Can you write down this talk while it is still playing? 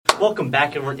Welcome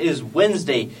back, everyone. It is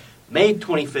Wednesday, May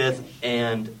 25th,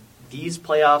 and these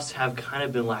playoffs have kind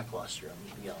of been lackluster, I'm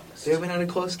going to be honest. They haven't had a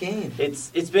close game. It's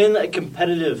been a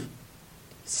competitive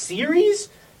series,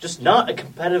 just not a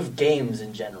competitive games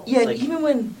in general. Yeah, even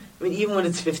when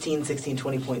it's 15, 16,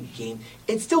 20-point game,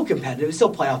 it's still competitive. It's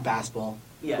still playoff basketball.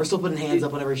 Yeah. We're still putting hands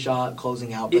up on every shot,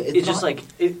 closing out. But it's just like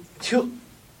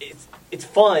it's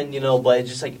fun, but it's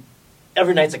just like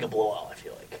every night's like a blowout, I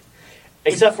feel like.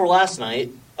 Except for last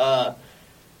night,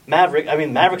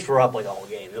 Mavericks were up like all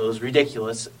game. It was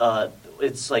ridiculous.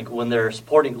 It's like when their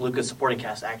Luka's supporting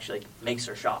cast actually makes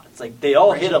their shot. It's like they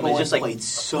all hit them. It's just like played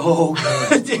so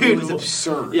good. Dude, it was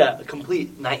absurd. Yeah, a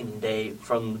complete night and day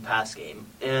from the past game.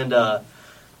 And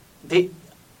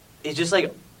it's just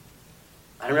like,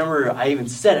 I remember I even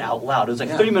said it out loud. It was like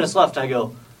 30 minutes left. I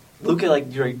go, Luka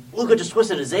just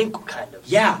twisted his ankle, kind of.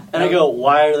 Yeah. And I go,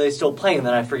 why are they still playing? And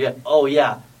then I forget, oh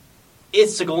yeah,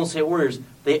 it's the Golden State Warriors.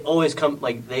 They always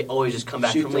just come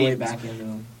back from lead. Back into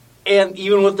them. And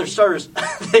even with their starters,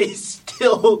 they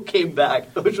still came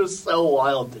back, which was so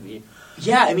wild to me.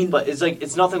 Yeah, but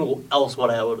it's nothing else what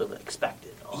I would have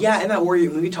expected. Honestly. Yeah, and that Warrior,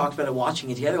 we talked about it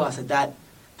watching it together last night.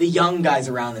 The young guys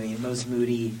around them, Moses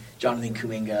Moody, Jonathan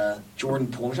Kuminga, Jordan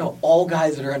Poole, all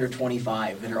guys that are under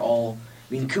 25 that are all.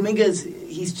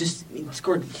 Kuminga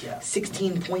scored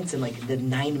 16 points in the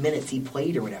 9 minutes he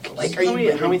played or whatever.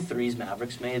 How many threes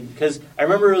Mavericks made? Because I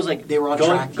remember it was like they were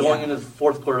on going into the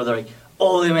fourth quarter. They're like,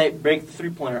 oh, they might break the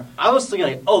 3-pointer. I was thinking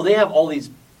like, oh, they have all these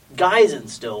guys in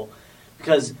still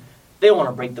because they want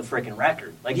to break the freaking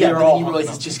record. Like yeah, they were but all. You realize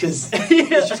it's just because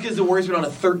the Warriors went on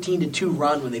a 13-2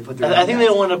 run when they put their. I think they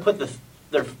don't want to put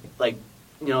their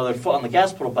foot on the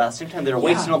gas pedal, but at the same time they were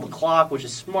wasting on the clock, which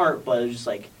is smart. But it's just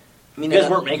like. You guys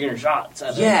weren't making your shots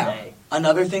at the end of the day.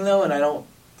 Another thing, though, and I don't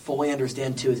fully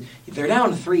understand, too, is if they're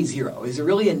down 3-0, is there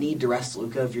really a need to rest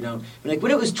Luka if you're down?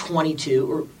 When it was 22,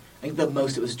 or I think the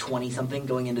most it was 20-something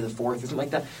going into the fourth or something like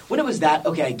that. When it was that,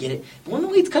 okay, I get it. But when the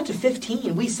lead's cut to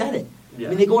 15, we said it.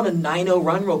 Yeah. They go on a 9-0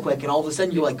 run real quick, and all of a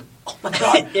sudden you're like, oh, my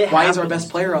God, why is our best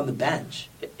player on the bench?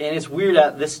 And it's weird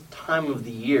at this time of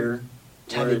the year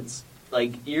where it's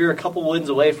like you're a couple wins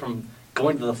away from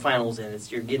going to the finals,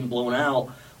 and you're getting blown out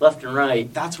left and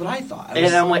right. That's what I thought.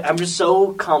 I'm just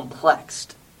so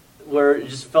complexed, where it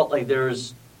just felt like there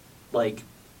was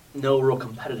no real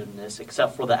competitiveness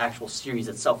except for the actual series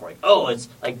itself. Like, oh, it's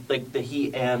like the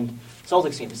Heat and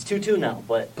Celtics game. It's 2-2 now,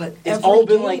 but it's all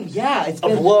been it's a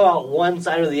blowout one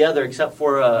side or the other, except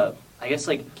for I guess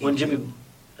when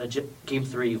game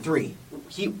 3,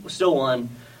 Heat still won,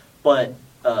 but.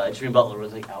 Jimmy Butler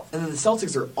was out. And then the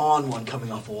Celtics are on one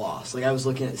coming off a loss. I was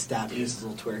looking at StatMuse'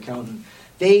 little Twitter account, and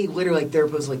they literally they're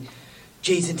posting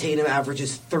Jason Tatum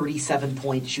averages 37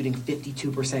 points, shooting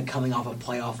 52% coming off a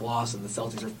playoff loss, and the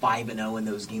Celtics are 5-0 in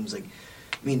those games.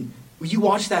 You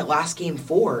watch that last game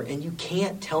 4, and you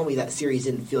can't tell me that series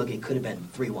didn't feel like it could have been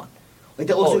 3-1.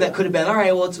 That could have been all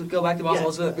right. Well, let's go back to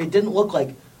Boston. Yeah. It didn't look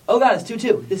like oh god, it's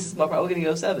 2-2. This is probably going to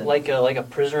go 7. Like a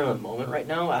prisoner in the moment right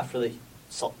now after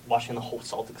watching the whole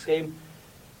Celtics game,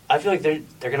 I feel like they're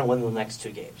going to win the next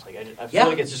 2 games. I feel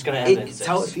like it's just going to end in 6. It's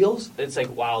how it feels. It's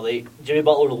like, wow, Jimmy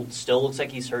Butler still looks like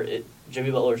he's hurt.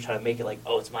 Jimmy Butler's trying to make it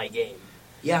it's my game.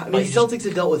 Yeah, the Celtics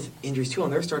have dealt with injuries too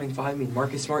on their starting 5.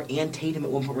 Marcus Smart and Tatum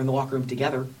at one point were in the locker room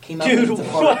together. Came out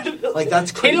what?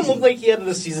 That's crazy. Tatum looked like he had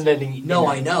the season-ending. No,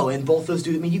 I know, and both those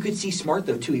dudes. You could see Smart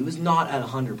though too. He was not at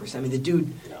 100%. The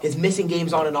dude is missing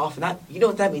games on and off, and that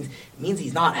what that means? It means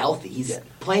he's not healthy. He's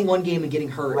playing one game and getting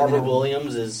hurt. Robert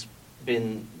Williams has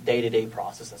been day-to-day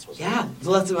process. That's what's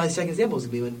so that's my second example is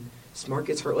going to be when Smart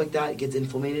gets hurt like that, it gets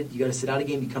inflamed, you got to sit out a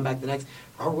game, you come back the next.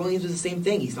 Robert Williams is the same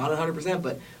thing. He's not 100%,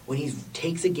 but when he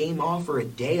takes a game off or a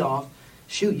day off,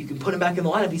 you can put him back in the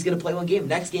lineup. He's going to play one game.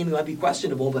 Next game, he might be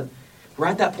questionable, but we're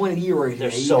at that point of the year where you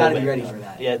got to be ready for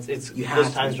that. Yeah, it's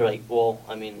those times where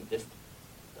if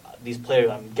these players,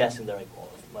 I'm guessing they're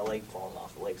if my leg falls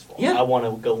off, the leg's falling. Yeah. I want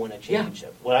to go win a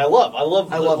championship. What I love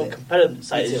the whole competitive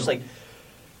side. It's just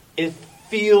it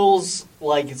feels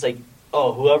like it's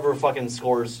whoever fucking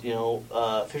scores,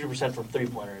 50% from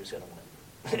 3-pointer is going to win.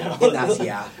 And that's,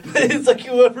 it's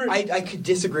whoever... I could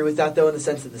disagree with that, though, in the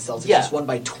sense that the Celtics just won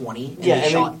by 20, and they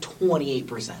shot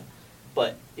 28%.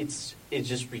 But it's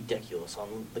just ridiculous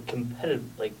on the competitive,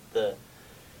 the...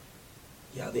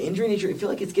 Yeah, the injury nature, I feel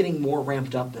like it's getting more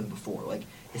ramped up than before.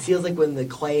 It feels like when the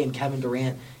Clay and Kevin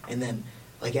Durant, and then...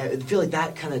 I feel like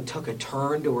that kind of took a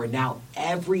turn to where now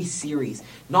every series,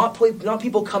 not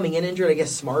people coming in injured, I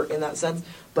guess Smart in that sense,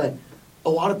 but a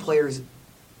lot of players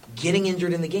getting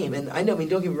injured in the game. And don't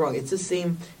get me wrong, it's the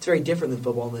same, it's very different than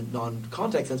football in the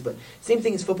non-contact sense, but same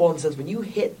thing as football in the sense when you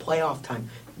hit playoff time,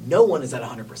 No one is at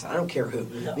 100%. I don't care who.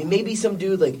 No. I mean, maybe some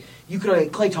dude like you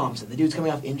could Klay Thompson. The dude's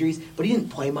coming off injuries, but he didn't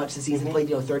play much this season. Played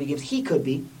 30 games. He could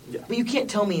be, but you can't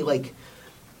tell me like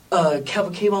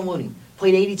Kevon Looney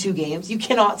played 82 games. You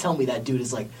cannot tell me that dude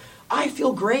is like, I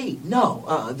feel great.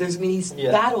 No, he's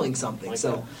battling something.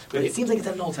 But it seems like it's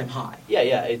at an all-time high.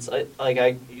 Yeah, it's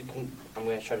I'm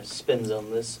going to try to spin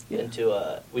zone this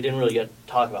into we didn't really get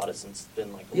to talk about it since it's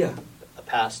been like a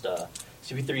past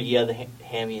CP3. He had the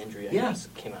hammy injury. I guess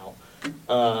came out,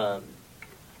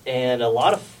 and a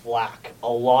lot of flack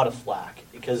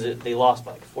because they lost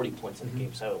by like 40 points in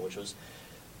Game 7, which was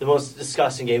the most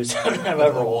disgusting Game 7 I've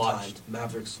ever watched.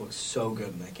 Mavericks looked so good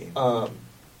in that game.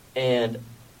 And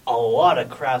a lot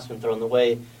of crap's been thrown the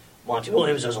way. Monty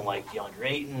Williams doesn't like DeAndre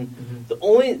Ayton.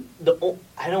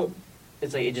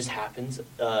 It's like it just happens.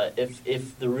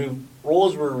 If the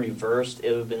roles were reversed,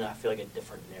 it would have been, I feel like, a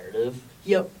different narrative.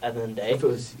 Yep. At the end of the day. If it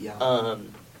was,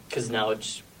 because now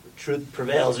it's truth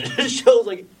prevails. It just shows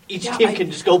like each team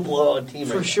can just go blow out a team.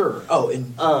 For sure. Oh,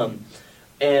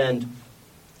 and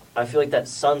I feel like that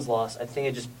Suns loss, I think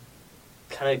it just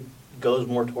kind of goes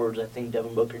more towards, I think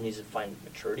Devin Booker needs to find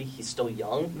maturity. He's still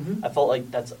young. I felt like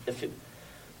that's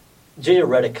J.J.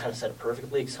 Redick kind of said it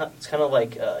perfectly. It's kind of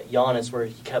like Giannis, where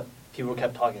people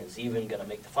kept talking, is he even going to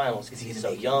make the finals because he's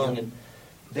so young? And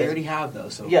they already have, though.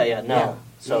 So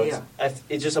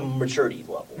it's just a maturity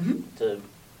level to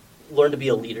learn to be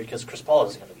a leader, because Chris Paul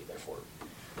is going to be there for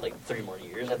like 3 more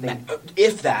years, I think.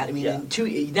 If that. I mean,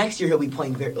 next year he'll be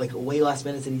playing way less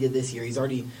minutes than he did this year. He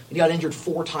got injured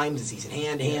 4 times this season.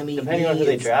 Hammy. Depending on who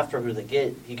they draft or who they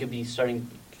get, he could be starting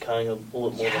kind of a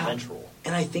little more of a bench role.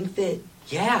 And I think that,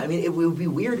 it would be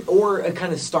weird, or a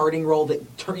kind of starting role that,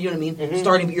 you know what I mean?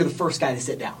 Starting, but you're the first guy to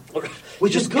sit down.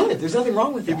 Which is good. There's nothing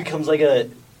wrong with that. He becomes like a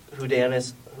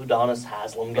Udonis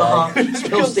Haslem guy.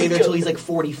 He'll stay there until he's like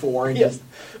 44 and just...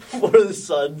 For the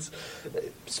Suns.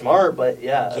 Smart, but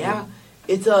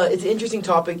it's an interesting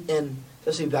topic, and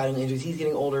especially battling injuries. He's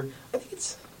getting older. I think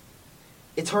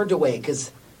it's hard to weigh,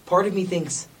 because part of me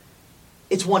thinks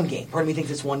it's one game.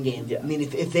 Yeah. I mean,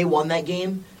 if they won that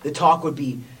game, the talk would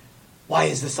be, why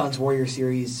is the Suns-Warriors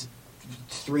series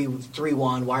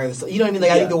 3-1? Why are the Suns... You know what I mean?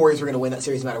 Like, I think the Warriors were going to win that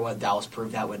series no matter what. Dallas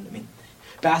proved that win. I mean,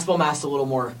 basketball math's a little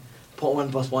more...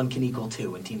 1 + 1 can equal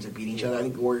 2 when teams are beating each other. I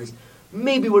think the Warriors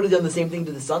maybe would have done the same thing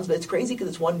to the Suns, but it's crazy because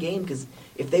it's one game, because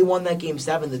if they won that Game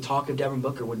 7, the talk of Devin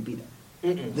Booker wouldn't be there.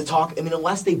 The talk... I mean,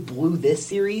 unless they blew this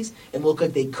series and looked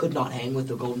like they could not hang with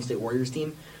the Golden State Warriors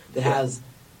team that has... I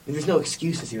mean, there's no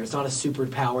excuses here. It's not a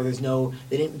superpower.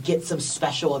 They didn't get some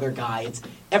special other guy. It's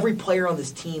every player on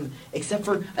this team, except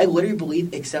for, I literally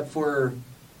believe, except for,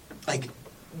 like,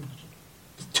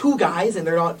 2 guys, and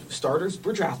they're not starters,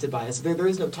 were drafted by us. There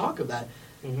is no talk of that.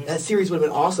 That series would have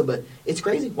been awesome, but it's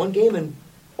crazy. One game, and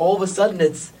all of a sudden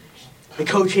it's, the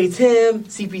coach hates him,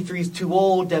 CP3's too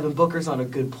old, Devin Booker's not a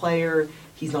good player,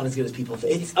 he's not as good as people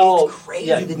think. It's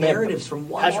crazy, the narratives from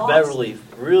one Patrick Beverley,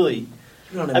 really.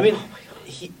 I mean,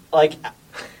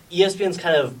 ESPN's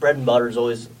kind of bread and butter is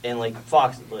always, and like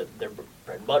Fox, their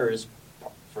bread and butter is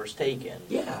First Take and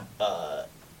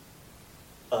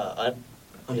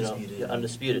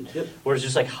Undisputed. Yep. Where it's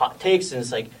just like hot takes, and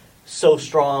it's like so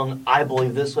strong, I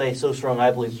believe this way, so strong,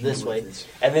 I believe this way.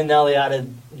 And then now they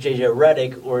added J.J.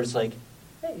 Redick, where it's like,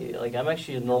 hey, like I'm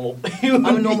actually a normal human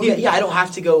I'm a normal guy. Yeah, I don't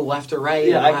have to go left or right.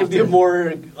 Yeah, I can be a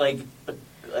more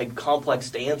like complex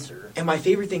dancer. And my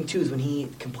favorite thing too is when he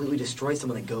completely destroys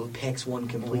someone that picks one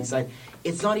complete side.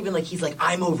 It's not even like he's like,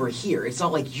 I'm over here. It's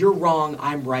not like you're wrong,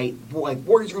 I'm right. Like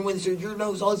Warriors are gonna win this year, your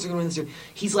nose, all this are gonna win this year.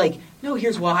 He's like, no,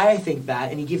 here's why I think that,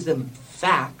 and he gives them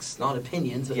facts, not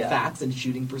opinions, but facts and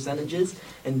shooting percentages.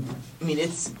 And I mean,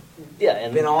 it's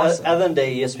been awesome. At the end of the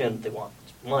day, ESPN, they want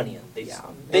money, and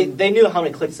they knew how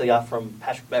many clicks they got from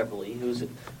Patrick Beverley, who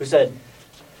said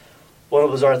one of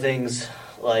the bizarre things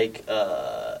like,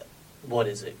 what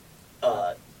is it?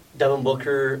 Devin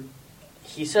Booker.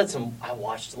 He said some. I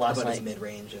watched last night. His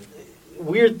mid-range.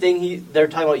 Weird thing. They're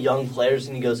talking about young players,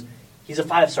 and he goes, "He's a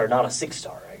 5-star, not a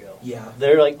 6-star." I go, "Yeah."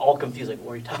 They're like all confused. Like,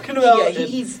 what are you talking about? Yeah,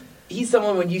 he's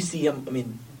someone when you see him. I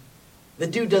mean, the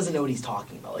dude doesn't know what he's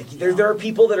talking about. Like there are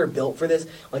people that are built for this,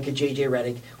 like a J.J.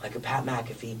 Redick, like a Pat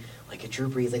McAfee, like a Drew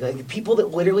Brees, like people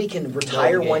that literally can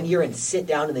retire 1 year and sit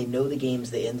down and they know the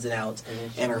games, the ins and outs,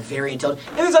 and are very intelligent.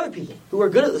 And there's other people who are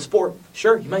good at the sport.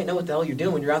 Sure, you might know what the hell you're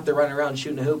doing when you're out there running around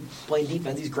shooting a hoop, playing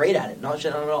defense. He's great at it, not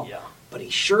shit on it at all. Yeah. But he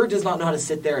sure does not know how to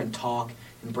sit there and talk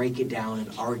and break it down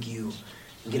and argue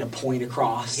and get a point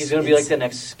across. He's going to be like the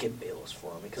next Skip Bayless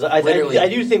for me. Because I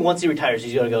do think once he retires,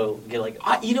 he's going to go get like...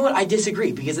 you know what? I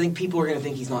disagree, because I think people are going to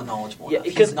think he's not knowledgeable enough.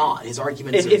 He's not. His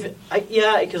arguments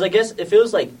because I guess if it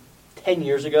was like 10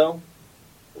 years ago,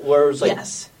 where it was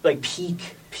like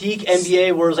peak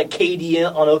NBA, where it was like KD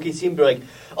on OKC and be like,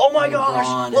 oh my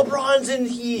gosh, LeBron's and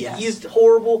he's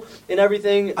horrible and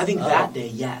everything. I think that day,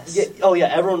 yes. Yeah,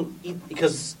 everyone,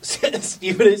 because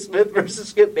Stephen A. Smith versus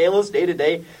Skip Bayless day to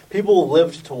day, people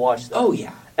lived to watch that. Oh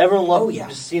yeah. Everyone loved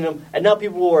just seeing them, and now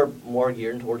people are more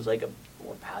geared towards like a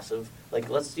more passive. Like,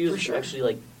 let's use actually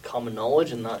like common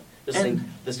knowledge and not just think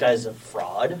this guy's a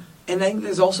fraud. And I think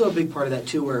there's also a big part of that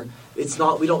too, where it's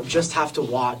not, we don't just have to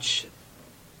watch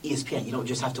ESPN. You don't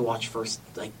just have to watch First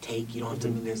Take. You don't have to.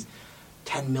 I mean, there's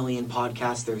 10 million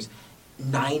podcasts. There's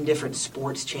 9 different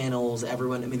sports channels.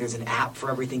 There's an app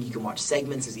for everything. You can watch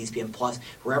segments. There's ESPN Plus,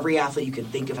 where every athlete you can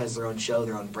think of has their own show,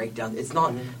 their own breakdown. It's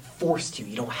not forced to.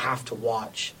 You don't have to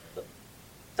watch.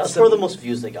 That's where the most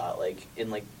views they got,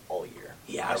 in all year.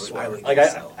 Yeah, I would think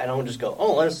so. I don't just go,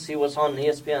 let's see what's on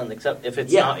ESPN, except if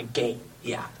it's not a game.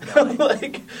 Yeah. No,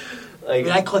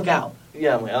 I click out.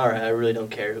 Yeah, I'm like, all right, I really don't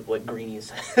care what Greenie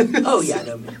says. Oh, yeah.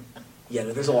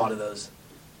 No, there's a lot of those.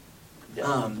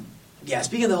 Yeah.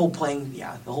 Speaking of the whole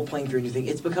playing through thing,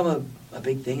 it's become a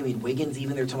big thing. I mean, Wiggins,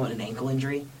 even they're talking about an ankle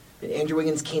injury. Andrew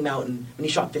Wiggins came out and he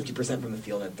shot 50% from the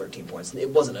field and had 13 points. It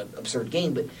wasn't an absurd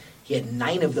game, but he had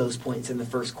 9 of those points in the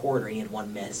first quarter and he had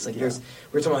 1 miss.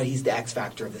 We're talking about he's the X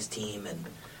factor of this team. And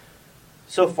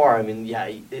so far, I mean,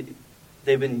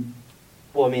 they've been.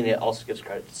 Well, I mean, it also gives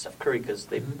credit to Steph Curry because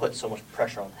they put so much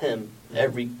pressure on him.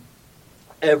 Every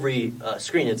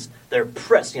screen, they're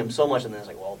pressing him so much, and then it's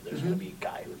like, well, there's going to be a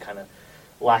guy who kind of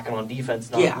lacking on defense,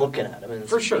 not looking at him, and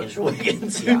it's Andrew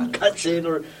Wiggins who cuts in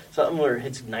or something, or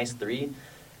hits a nice 3,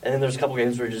 and then there's a couple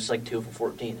games where it's just 2 for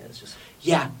 14. And it's just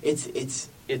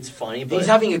it's funny, but he's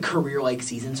having a career-like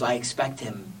season, so I expect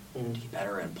him to be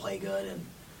better and play good, and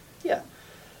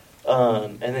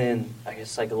and then I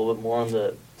guess a little bit more on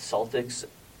the Celtics,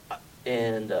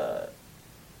 and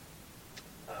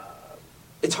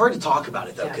it's hard to talk about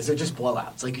it though because they're just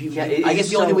blowouts. I guess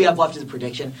the only thing we have left is a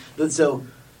prediction. So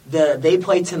they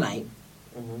play tonight.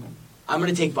 Mm-hmm. I'm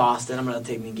going to take Boston. I'm going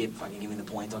to give me the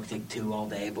points. I'll take 2 all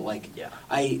day. But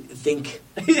I think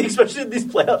especially in these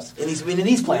playoffs. In these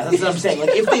playoffs, that's what I'm saying.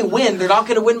 If they win, they're not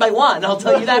going to win by 1. I'll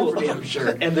tell you that for damn sure.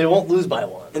 And they won't lose by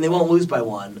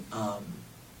 1.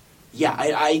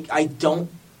 I don't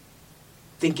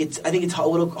think I think it's a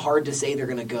little hard to say they're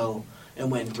going to go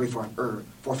and win 3, 4, or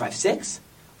 4, 5, 6.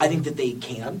 I think that they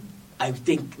can. I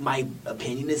think my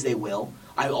opinion is they will.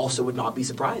 I also would not be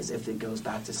surprised if it goes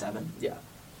back to 7. Yeah.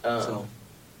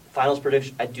 Finals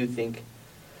prediction. I think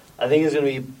it's going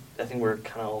to be. I think we're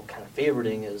kind of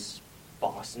favoriting is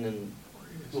Boston and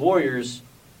the Warriors.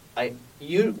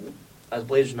 As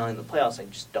Blazers not in the playoffs, I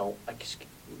just don't.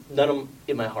 None of them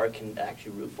in my heart can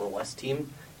actually root for a West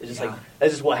team. It's just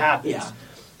that's just what happens. Yeah.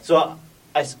 So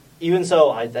I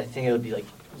think it would be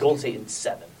Golden State in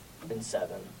 7. I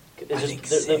think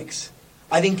 6.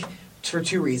 I think for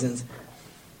 2 reasons.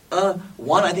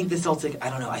 One, I think the Celtics.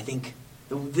 I don't know. I think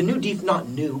the new not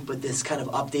new, but this kind of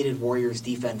updated Warriors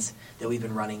defense that we've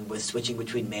been running with switching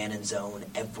between man and zone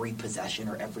every possession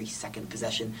or every second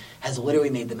possession has literally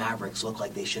made the Mavericks look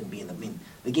like they shouldn't be in the. I mean,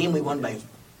 the game we won by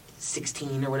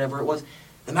 16 or whatever it was.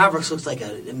 The Mavericks looks like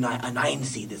a 9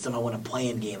 seed that somehow won a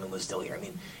play-in game and was still here. I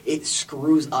mean, it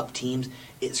screws up teams.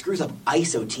 It screws up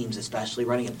ISO teams, especially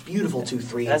running a beautiful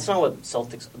 2-3. That's not what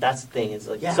Celtics. That's the thing. It's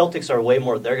Celtics are way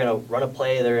more. They're gonna run a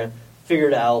play. They're gonna figure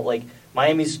it out.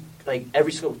 Miami's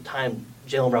every single time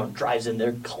Jaylen Brown drives in,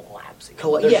 they're collapsing.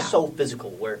 They're so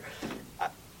physical. Where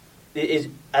at the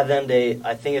end of the day,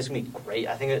 I think it's gonna be great.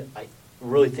 I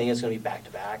really think it's gonna be back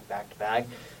to back,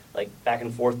 back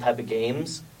and forth type of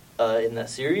games. In that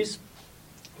series,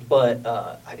 but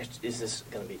I guess it's just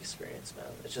going to be experience, man.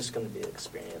 It's just going to be an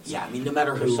experience. Yeah, I mean, no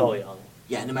matter who. They're so young.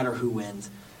 Yeah, no matter who wins.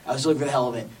 I was looking for the hell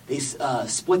of it. They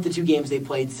split the 2 games they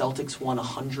played. Celtics won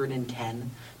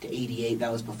 110-88.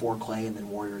 That was before Clay, and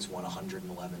then Warriors won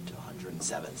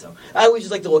 111-107. So I always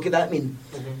just like to look at that. I mean,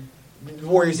 the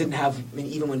Warriors didn't have. I mean,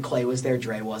 even when Clay was there,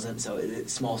 Dre wasn't. So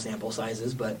it's small sample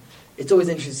sizes, but it's always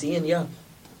interesting. And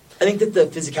I think that the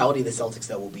physicality of the Celtics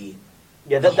though will be.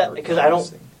 Yeah, that because I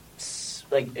don't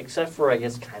except for I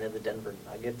guess kind of the Denver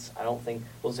Nuggets. I don't think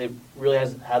we'll say really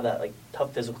has had that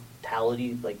tough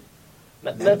physicality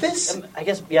Memphis. I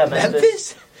guess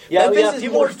Memphis. Yeah, Memphis is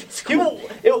people more physical.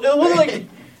 It wasn't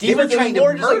they were trying to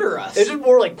murder us. It's just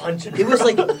more punching. It was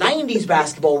 90s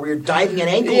basketball where you're diving an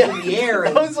ankle in the air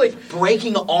and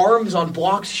breaking arms on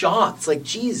blocked shots.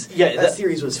 Geez, that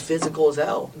series was physical as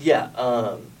hell. Yeah,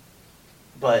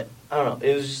 but I don't know.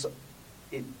 It was just.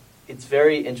 It's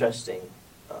very interesting,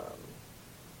 but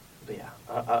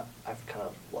I've kind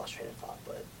of lost train of thought.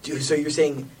 But so you're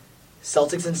saying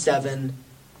Celtics in 7,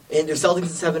 And there's Celtics in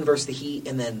 7 versus the Heat,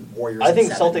 and then Warriors. I think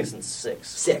in 7. Celtics in 6.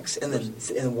 6, and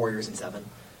then Warriors in 7.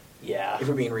 Yeah. If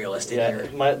we're being realistic here.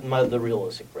 The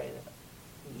realistic brain.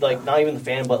 Like, not even the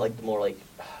fan, but, like, the more, like,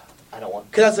 I don't want...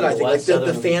 Because that's what I think. Like,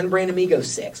 the fan brain of me goes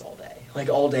 6 all day. Like,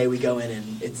 all day we go in,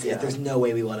 and there's no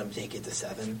way we let them take it to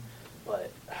 7.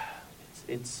 But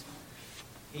it's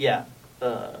yeah.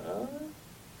 Yeah.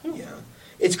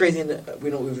 It's crazy, and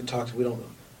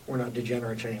we're not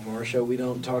degenerates anymore, so we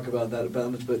don't talk about that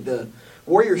much, but the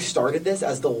Warriors started this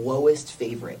as the lowest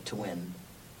favorite to win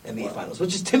NBA Finals,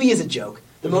 which is, to me, is a joke.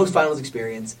 The most finals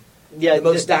experience. Yeah, the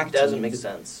most stacked doesn't teams. Make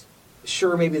sense.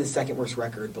 Sure, maybe the second worst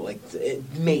record, but, like,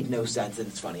 it made no sense, and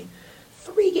it's funny.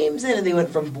 3 games in, and they went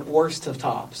from worst to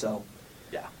top, so.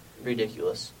 Yeah,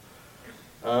 ridiculous.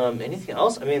 Anything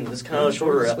else? I mean, this is kind of a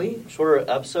shorter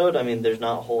episode. I mean, there's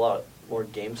not a whole lot more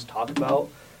games to talk about.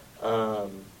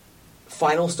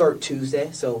 Finals start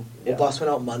Tuesday, so we'll bust one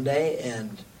out Monday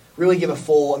and really give a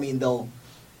full. I mean,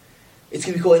 it's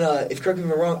gonna be cool. And, if correct me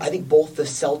if I'm wrong, I think both the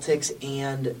Celtics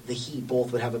and the Heat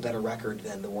both would have a better record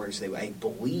than the Warriors. I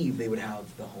believe they would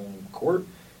have the home court.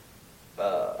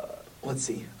 Let's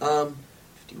see,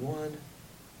 51.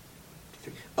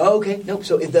 Oh, okay. Nope.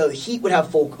 So if the Heat would have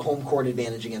full home court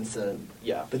advantage against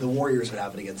but the Warriors would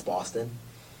have it against Boston.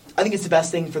 I think it's the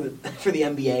best thing for the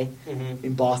NBA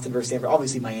in Boston versus Stanford.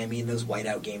 Obviously, Miami and those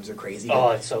whiteout games are crazy. Oh,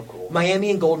 it's so cool. Miami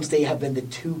and Golden State have been the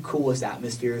 2 coolest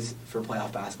atmospheres for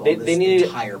playoff basketball. They need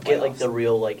to get like the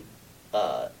real white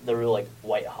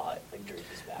hot like jerseys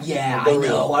back. Yeah, I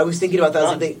know. I was thinking about that.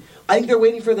 I think they're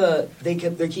waiting for they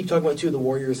keep talking about the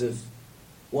Warriors of.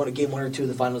 Game 1 or 2 of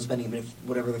the finals, depending if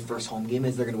whatever the first home game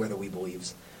is, they're going to wear the We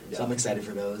Believes. Yeah. So I'm excited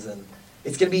for those, and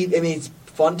it's going to be. I mean, it's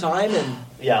fun time, and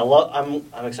yeah, I'm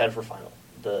excited for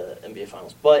the NBA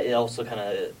finals, but it also kind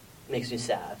of makes me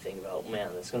sad thinking about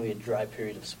it's going to be a dry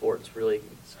period of sports. Really,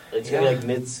 it's going to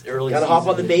be like early. Got to hop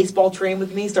on the baseball train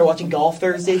with me. Start watching golf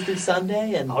Thursday through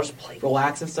Sunday, and I'll just play,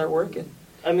 relax, and start working.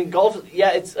 I mean, golf.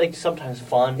 Yeah, it's like sometimes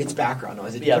fun. It's background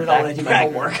noise. Put it on when I do my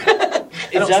homework.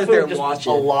 It's definitely just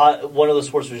a lot. One of those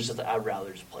sports where it's just I'd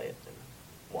rather just play it than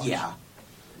watch. Yeah,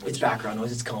 it's background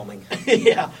noise. It's calming.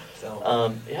 Yeah. So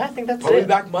I think that's it. Are we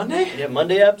back Monday? Yeah,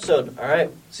 Monday episode. All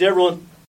right. See you, everyone.